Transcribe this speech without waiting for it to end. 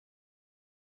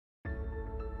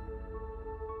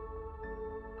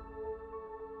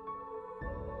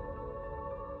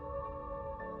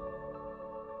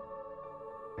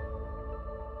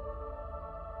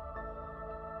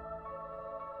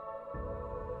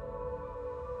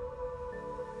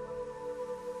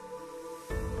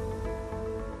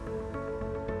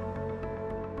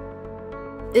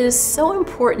It is so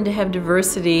important to have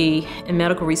diversity in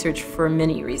medical research for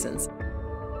many reasons.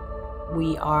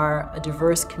 We are a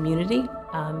diverse community in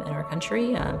our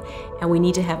country, and we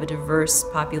need to have a diverse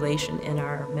population in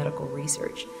our medical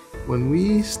research. When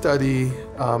we study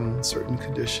certain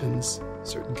conditions,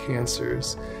 certain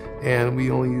cancers, and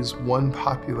we only use one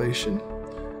population,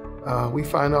 we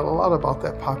find out a lot about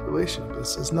that population, but it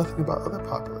says nothing about other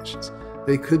populations.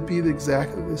 They could be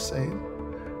exactly the same,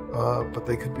 but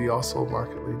they could be also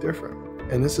markedly different.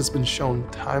 And this has been shown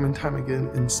time and time again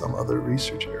in some other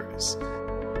research areas.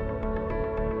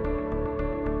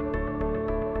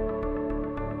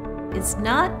 It's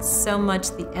not so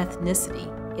much the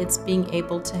ethnicity, it's being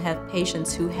able to have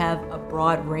patients who have a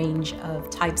broad range of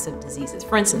types of diseases.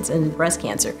 For instance, in breast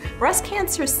cancer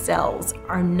cells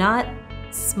are not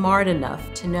smart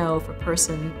enough to know if a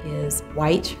person is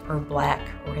white or black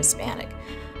or Hispanic.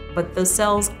 But those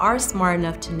cells are smart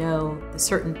enough to know the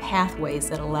certain pathways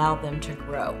that allow them to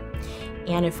grow.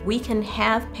 And if we can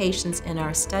have patients in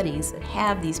our studies that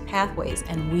have these pathways,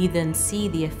 and we then see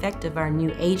the effect of our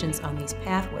new agents on these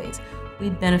pathways, we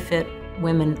benefit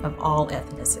women of all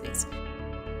ethnicities.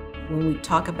 When we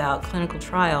talk about clinical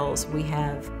trials, we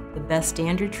have the best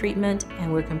standard treatment,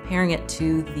 and we're comparing it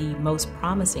to the most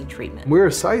promising treatment. We're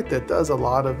a site that does a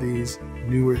lot of these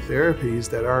newer therapies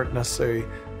that aren't necessarily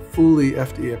fully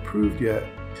FDA approved yet,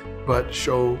 but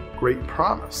show great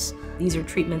promise. These are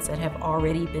treatments that have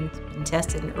already been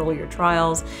tested in earlier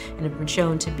trials and have been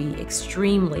shown to be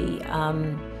extremely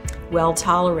well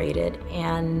tolerated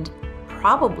and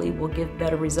probably will give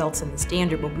better results in the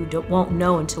standard, but we won't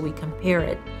know until we compare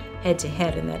it head to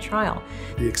head in that trial.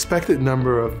 The expected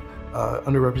number of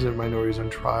underrepresented minorities on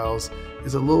trials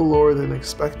is a little lower than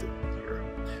expected here.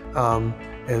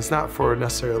 And it's not for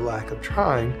necessarily a lack of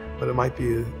trying, but it might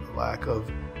be a lack of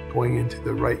going into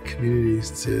the right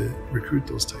communities to recruit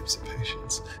those types of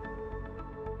patients.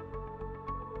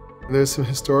 There's some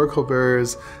historical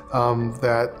barriers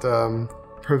that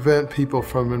prevent people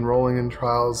from enrolling in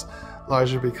trials,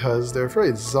 largely because they're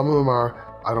afraid. Some of them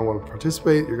are, I don't want to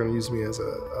participate, you're going to use me as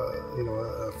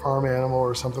a farm animal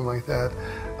or something like that.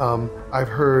 I've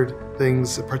heard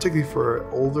things, particularly for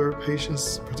older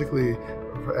patients, particularly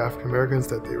for African Americans,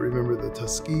 that they remember the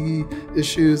Tuskegee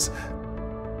issues.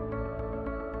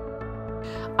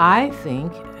 I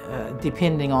think,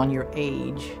 depending on your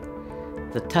age,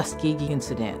 the Tuskegee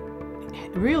incident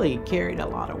really carried a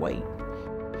lot of weight.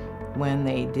 When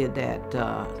they did that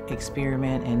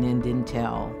experiment and then didn't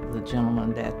tell the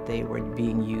gentleman that they were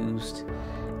being used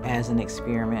as an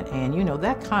experiment. And you know,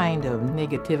 that kind of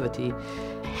negativity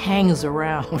hangs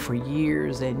around for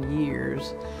years and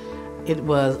years. It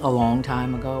was a long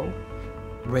time ago.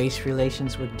 Race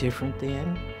relations were different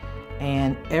then.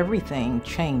 And everything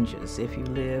changes. If you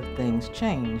live, things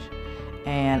change.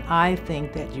 And I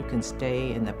think that you can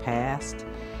stay in the past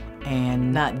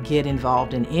and not get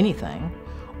involved in anything,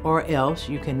 or else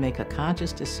you can make a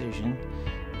conscious decision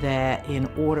that in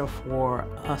order for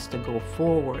us to go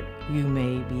forward, you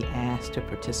may be asked to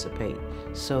participate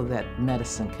so that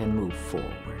medicine can move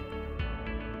forward.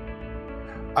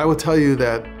 I will tell you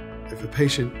that if a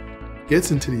patient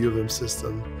gets into the U of M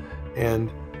system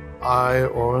and I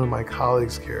or one of my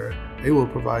colleagues care, they will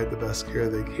provide the best care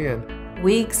they can.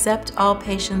 We accept all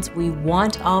patients, we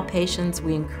want all patients,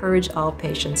 we encourage all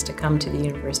patients to come to the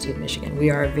University of Michigan. We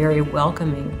are a very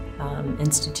welcoming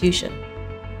institution.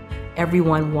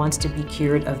 Everyone wants to be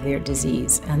cured of their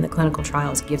disease, and the clinical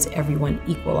trials gives everyone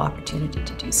equal opportunity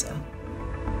to do so.